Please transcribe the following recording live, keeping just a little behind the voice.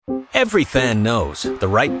Every fan knows the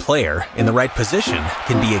right player in the right position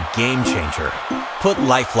can be a game changer. Put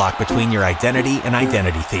LifeLock between your identity and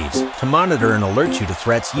identity thieves to monitor and alert you to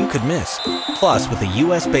threats you could miss. Plus, with a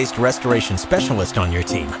U.S.-based restoration specialist on your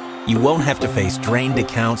team, you won't have to face drained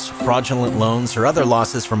accounts, fraudulent loans, or other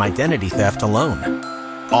losses from identity theft alone.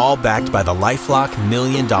 All backed by the LifeLock $1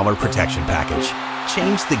 Million Protection Package.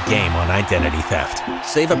 Change the game on identity theft.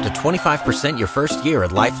 Save up to 25% your first year at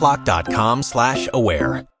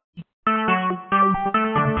LifeLock.com/aware.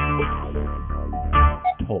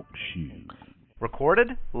 Talk shoes.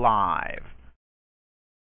 Recorded live.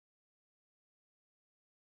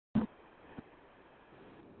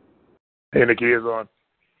 Hey, Nikki is on.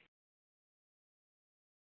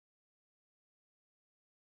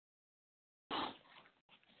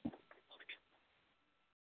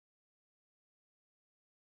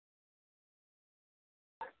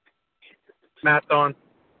 Matt's on.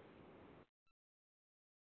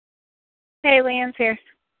 Hey, Leanne's here.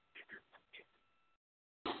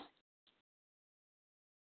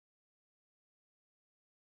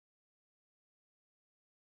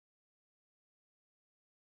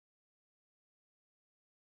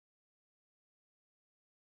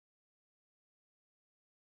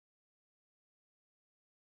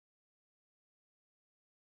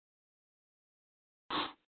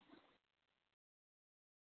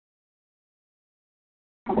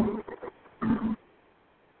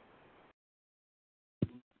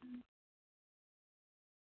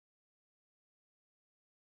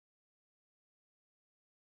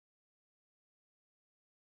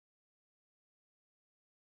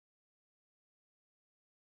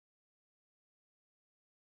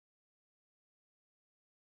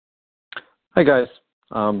 Hi, guys.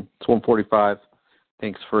 It's 1:45.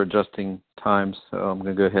 Thanks for adjusting times. So I'm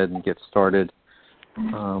going to go ahead and get started.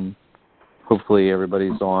 Hopefully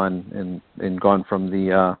everybody's on and gone from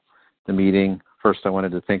the meeting. First, I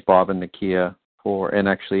wanted to thank Bob and Nakia and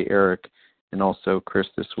actually Eric and also Chris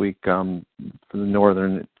this week for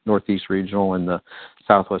the Northeast Regional and the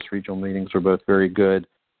Southwest Regional meetings were both very good.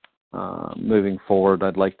 Moving forward,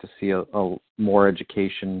 I'd like to see a more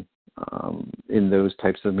education in those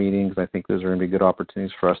types of meetings. I think those are going to be good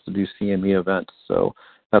opportunities for us to do CME events. So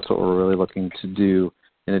that's what we're really looking to do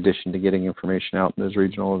in addition to getting information out in those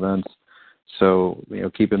regional events. So,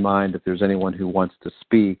 keep in mind if there's anyone who wants to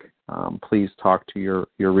speak, please talk to your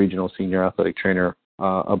regional senior athletic trainer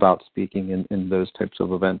about speaking in those types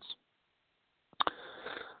of events.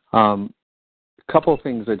 A couple of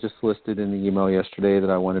things I just listed in the email yesterday that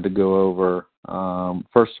I wanted to go over.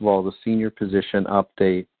 First of all, the senior position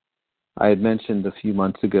update. I had mentioned a few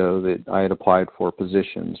months ago that I had applied for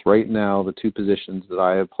positions. Right now, the two positions that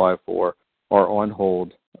I applied for are on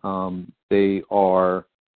hold. They are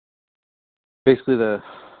basically the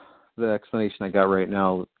explanation I got right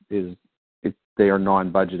now is they are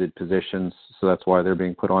non-budgeted positions, so that's why they're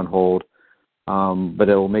being put on hold. But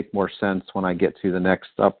it will make more sense when I get to the next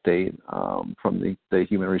update from the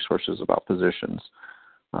human resources about positions.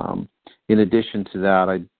 In addition to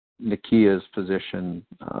that, Nakia's position,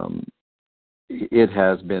 it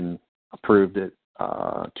has been approved at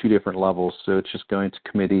two different levels, so it's just going to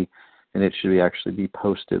committee, and it should actually be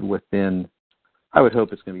posted within, I would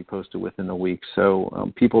hope it's going to be posted within a week. So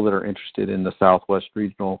people that are interested in the Southwest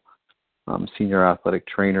Regional Senior Athletic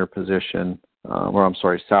Trainer position,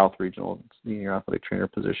 South Regional Senior Athletic Trainer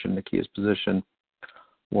position, Nakia's position,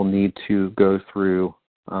 will need to go through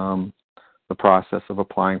the process of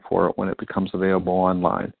applying for it when it becomes available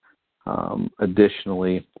online.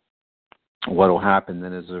 Additionally, what will happen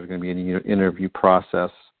then is there's going to be an interview process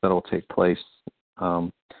that will take place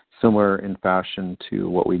similar in fashion to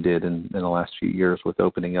what we did in the last few years with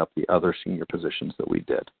opening up the other senior positions that we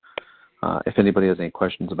did. If anybody has any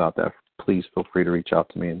questions about that, please feel free to reach out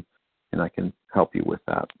to me and I can help you with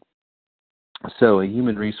that. So a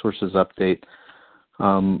human resources update.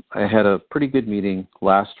 I had a pretty good meeting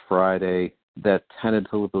last Friday that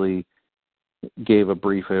tentatively gave a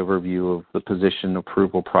brief overview of the position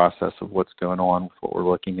approval process of what's going on, what we're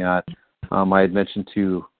looking at. I had mentioned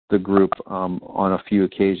to the group on a few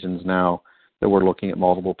occasions now that we're looking at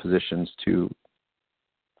multiple positions to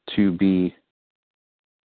be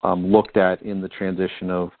looked at in the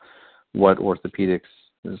transition of what orthopedics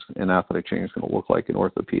and athletic training is going to look like in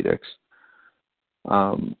orthopedics.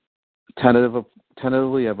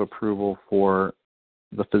 Tentatively have approval for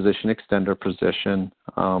the physician extender position.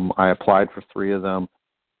 I applied for 3 of them.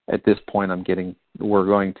 At this point, we're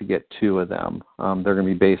going to get 2 of them. They're going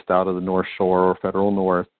to be based out of the North Shore or Federal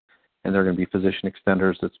North, and they're going to be physician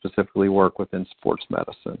extenders that specifically work within sports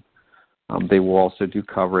medicine. They will also do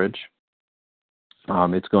coverage.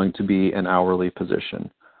 It's going to be an hourly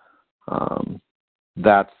position.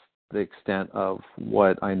 That's the extent of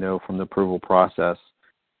what I know from the approval process.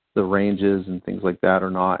 The ranges and things like that are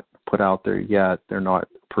not put out there yet. They're not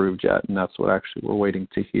approved yet, and that's what actually we're waiting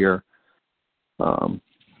to hear.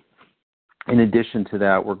 In addition to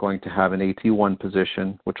that, we're going to have an AT1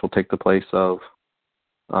 position, which will take the place of,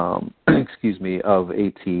 of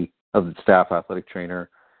the staff athletic trainer,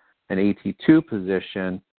 an AT2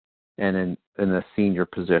 position, and a senior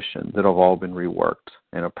position that have all been reworked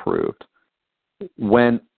and approved.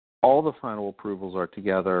 When all the final approvals are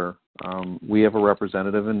together, we have a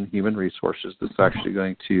representative in Human Resources that's actually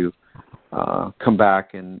going to come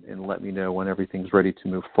back and let me know when everything's ready to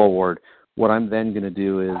move forward. What I'm then going to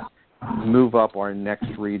do is move up our next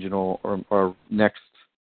regional or next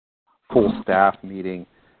full staff meeting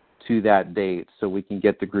to that date so we can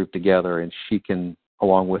get the group together and she can,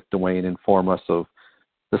 along with Dwayne, inform us of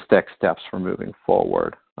the next steps for moving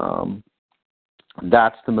forward.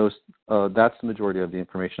 That's the majority of the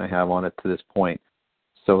information I have on it to this point.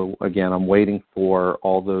 So again, I'm waiting for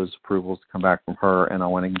all those approvals to come back from her, and I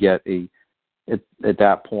want to get at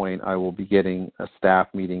that point, I will be getting a staff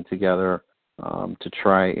meeting together to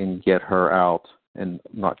try and get her out, and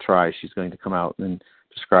not try, she's going to come out and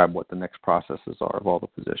describe what the next processes are of all the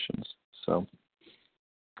positions. So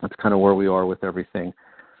that's kind of where we are with everything.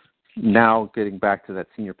 Now, getting back to that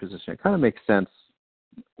senior position, it kind of makes sense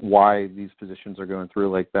why these positions are going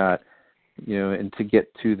through like that, and to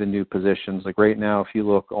get to the new positions. Like right now, if you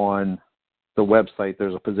look on the website,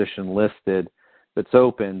 there's a position listed that's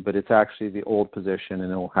open, but it's actually the old position,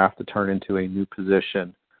 and it will have to turn into a new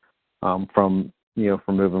position from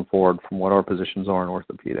moving forward from what our positions are in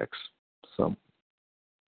orthopedics. So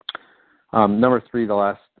number 3, the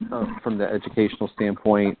last from the educational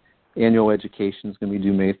standpoint, annual education is going to be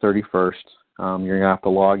due May 31st. You're going to have to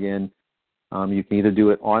log in. You can either do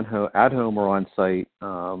it at home or on site,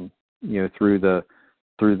 through the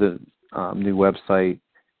new website,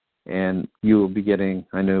 and you will be getting.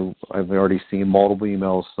 I know I've already seen multiple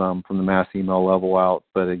emails from the mass email level out,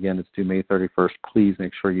 but again, it's due May 31st. Please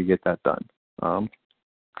make sure you get that done.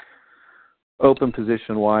 Open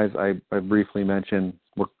position wise, I briefly mentioned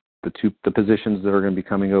the positions that are going to be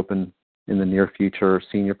coming open in the near future: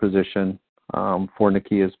 senior position for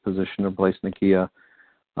Nakia's position, replace Nakia.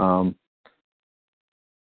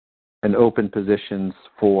 And open positions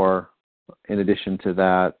in addition to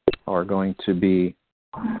that, are going to be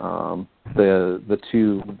the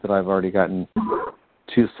 2 that I've already gotten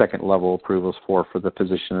 2 second-level approvals for the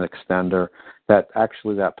position extender. That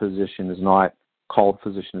position is not called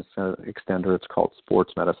physician extender, it's called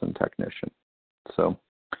sports medicine technician. So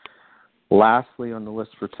lastly on the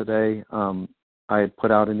list for today, I had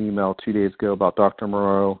put out an email 2 days ago about Dr.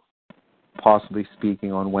 Moreau possibly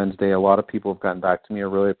speaking on Wednesday. A lot of people have gotten back to me. I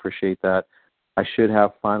really appreciate that. I should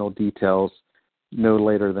have final details no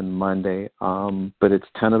later than Monday, but it's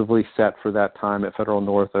tentatively set for that time at Federal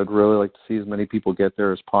North. I'd really like to see as many people get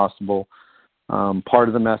there as possible. Part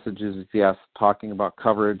of the message is, yes, talking about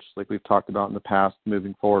coverage like we've talked about in the past,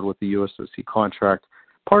 moving forward with the USOC contract.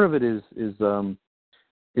 Part of it is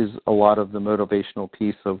a lot of the motivational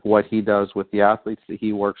piece of what he does with the athletes that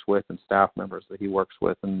he works with and staff members that he works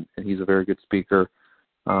with, and he's a very good speaker.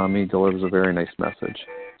 He delivers a very nice message.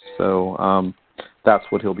 So that's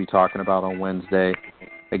what he'll be talking about on Wednesday.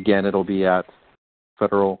 Again, it'll be at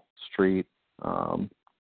Federal Street down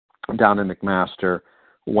in McMaster.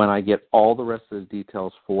 When I get all the rest of the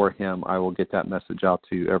details for him, I will get that message out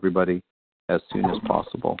to everybody as soon as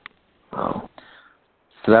possible.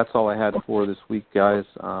 So that's all I had for this week, guys.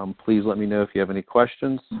 Please let me know if you have any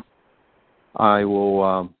questions. I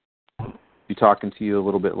will be talking to you a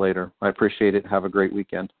little bit later. I appreciate it. Have a great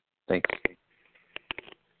weekend. Thanks.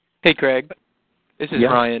 Hey, Craig. This is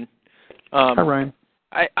Ryan. Hi, Ryan.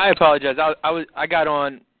 I apologize. I got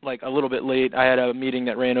on a little bit late. I had a meeting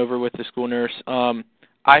that ran over with the school nurse.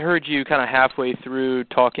 I heard you kind of halfway through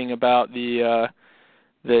talking about the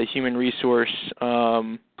human resource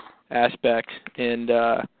aspect, and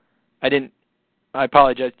I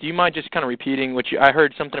apologize. Do you mind just kind of repeating what I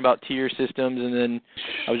heard something about tier systems, and then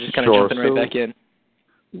I was just kind of jumping right back in.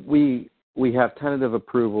 We have tentative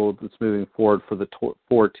approval that's moving forward for the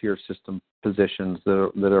 4-tier system positions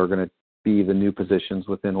that are going to be the new positions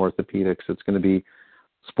within orthopedics. It's going to be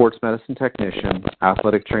sports medicine technician,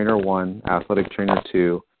 athletic trainer 1, athletic trainer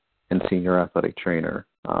 2, and senior athletic trainer.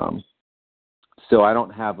 So I don't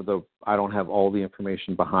have all the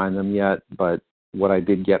information behind them yet, but what I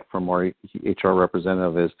did get from our HR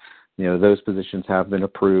representative is, those positions have been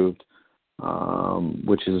approved,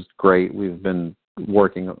 which is great. We've been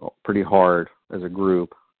working pretty hard as a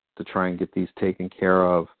group to try and get these taken care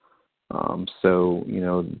of. So,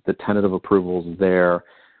 the tentative approval is there.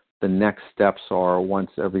 The next steps are,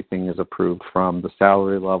 once everything is approved from the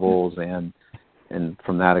salary levels and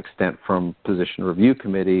from that extent from position review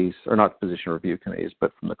committees, or not position review committees,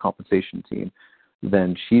 but from the compensation team,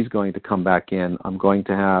 then she's going to come back in. I'm going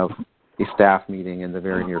to have a staff meeting in the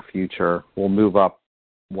very near future. We'll move up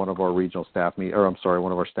one of our regional staff one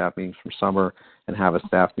of our staff meetings from summer and have a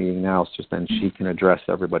staff meeting now, so then she can address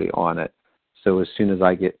everybody on it. So as soon as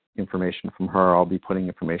I get information from her, I'll be putting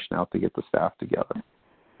information out to get the staff together.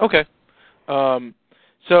 Okay.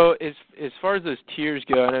 So as far as those tiers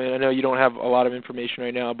go, I know you don't have a lot of information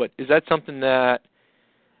right now, but is that something that,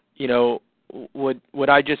 would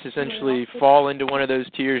I just essentially fall into one of those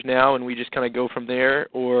tiers now and we just kind of go from there,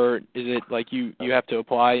 or is it like you have to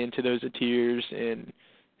apply into those tiers and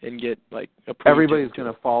get like approved? Everybody's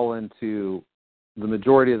going to fall into, the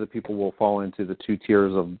majority of the people will fall into the 2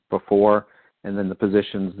 tiers of before, and then the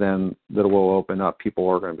positions then that will open up, people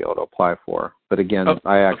are going to be able to apply for. But again,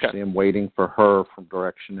 I actually am waiting for her from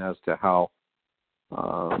direction as to how,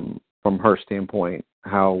 from her standpoint,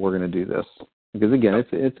 how we're going to do this. Because again,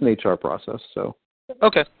 it's an HR process. So.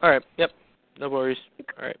 Okay. All right. Yep. No worries.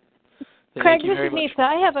 All right. Craig, this is Nisa.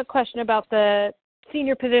 I have a question about the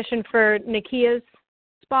senior position for Nikia's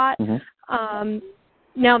spot. Mm-hmm.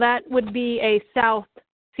 Now that would be a South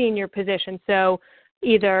senior position, so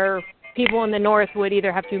either people in the North would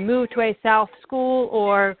either have to move to a South school,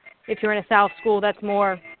 or if you're in a South school, that's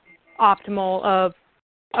more optimal of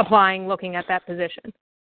applying, looking at that position.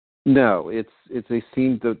 No, it's a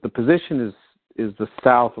the position is the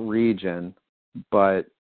South region, but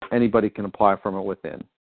anybody can apply from it within.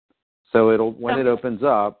 So when it opens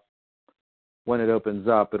up,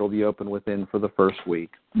 it'll be open within for the first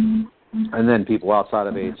week. Mm-hmm. And then people outside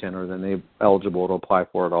of AHN are then eligible to apply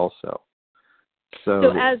for it also.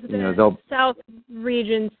 So as the South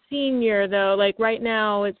region senior, though, like right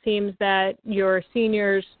now it seems that your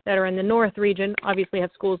seniors that are in the North region obviously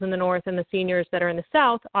have schools in the North, and the seniors that are in the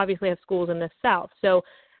South obviously have schools in the South. So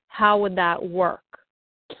how would that work?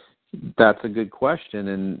 That's a good question,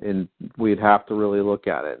 and we'd have to really look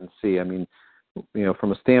at it and see. I mean,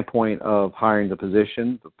 from a standpoint of hiring the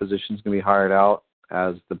position's going to be hired out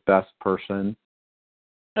as the best person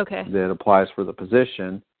that applies for the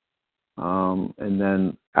position. And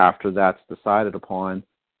then after that's decided upon,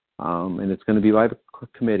 and it's going to be by the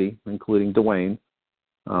committee, including Dwayne,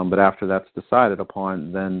 but after that's decided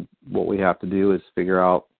upon, then what we have to do is figure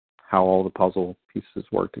out how all the puzzle pieces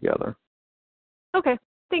work together. Okay,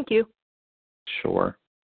 thank you. Sure.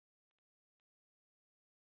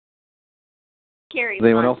 Carrie, is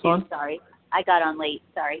anyone else on? Sorry, I got on late.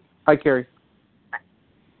 Sorry. Hi, Carrie.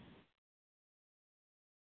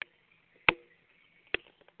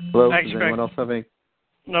 Hello. Thanks, Does anyone Greg. else have any?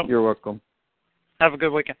 Nope. You're welcome. Have a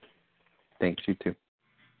good weekend. Thanks, you too.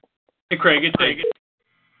 Hey, Craig, it's David.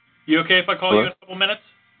 You okay if I call you in a couple minutes?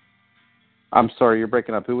 I'm sorry, you're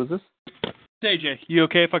breaking up. Who was this? It's AJ. You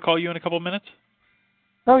okay if I call you in a couple minutes?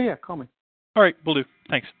 Oh, yeah, call me. All right, will do.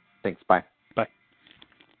 Thanks. Thanks, bye.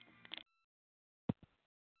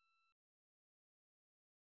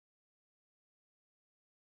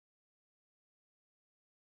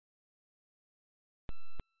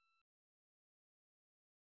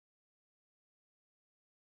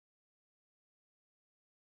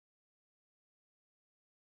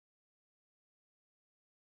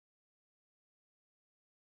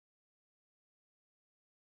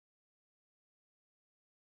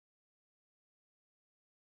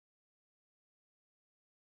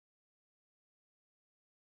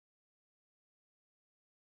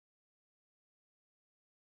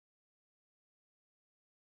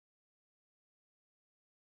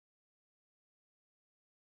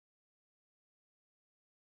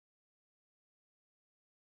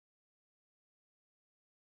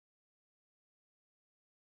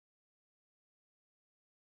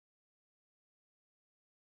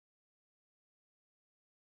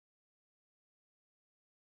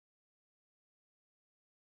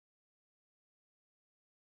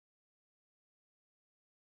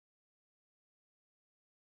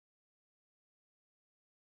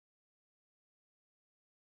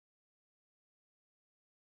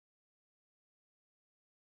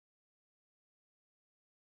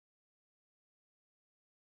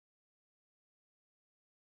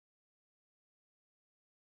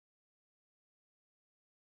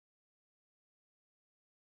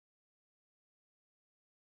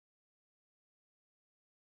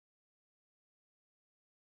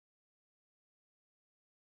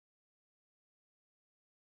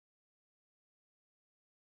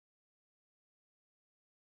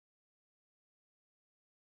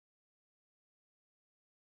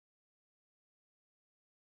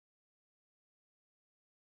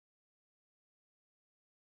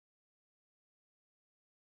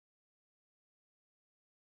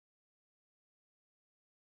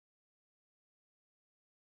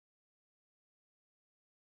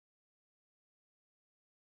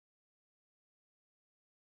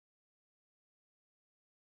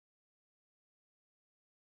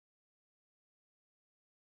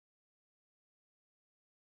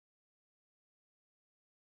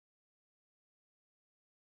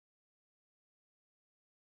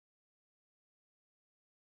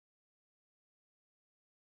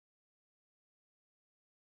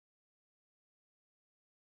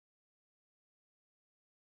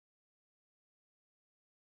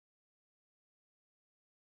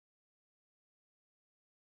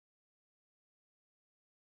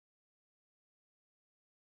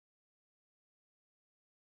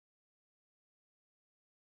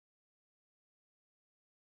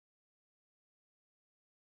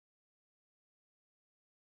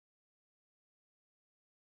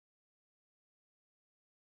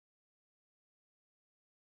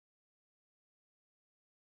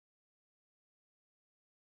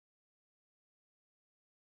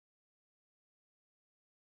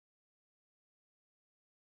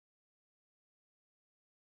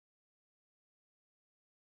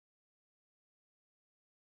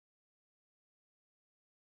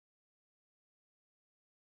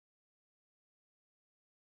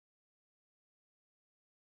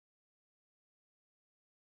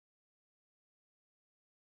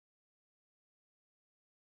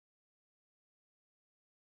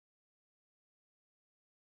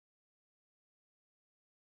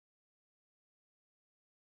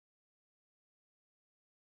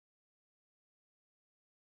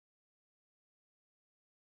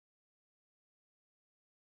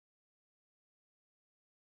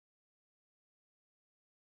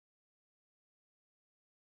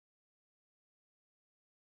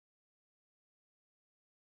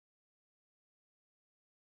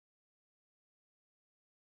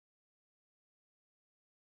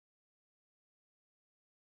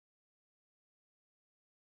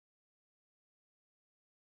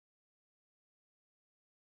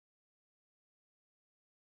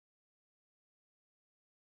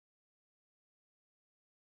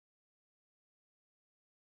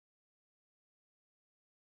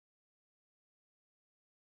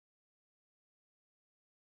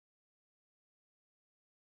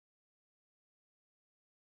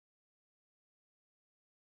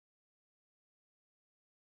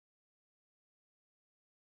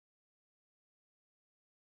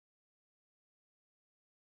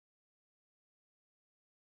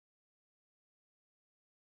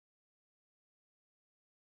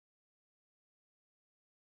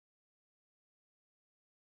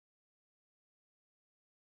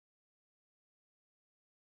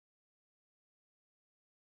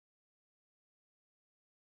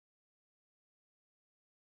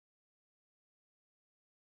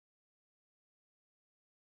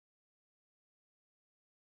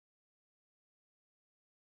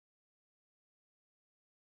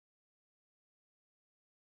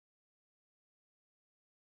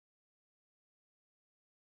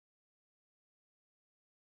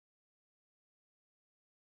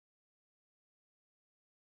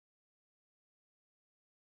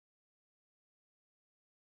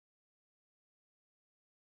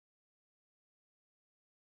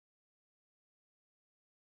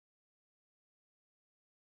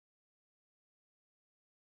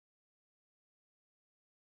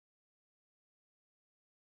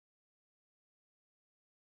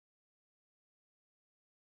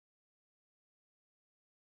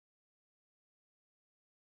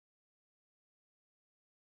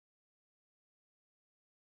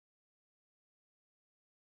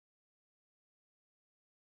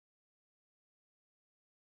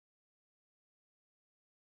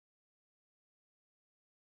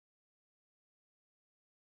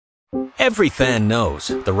 Every fan knows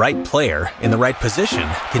the right player in the right position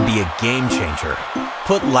can be a game changer.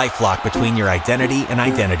 Put LifeLock between your identity and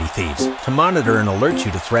identity thieves to monitor and alert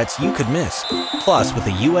you to threats you could miss. Plus, with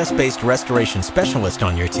a U.S.-based restoration specialist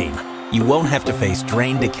on your team, you won't have to face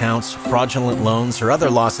drained accounts, fraudulent loans, or other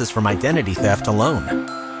losses from identity theft alone.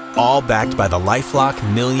 All backed by the LifeLock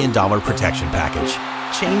 $1 Million Protection Package.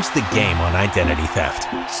 Change the game on identity theft.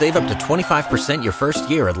 Save up to 25% your first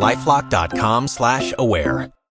year at LifeLock.com/aware.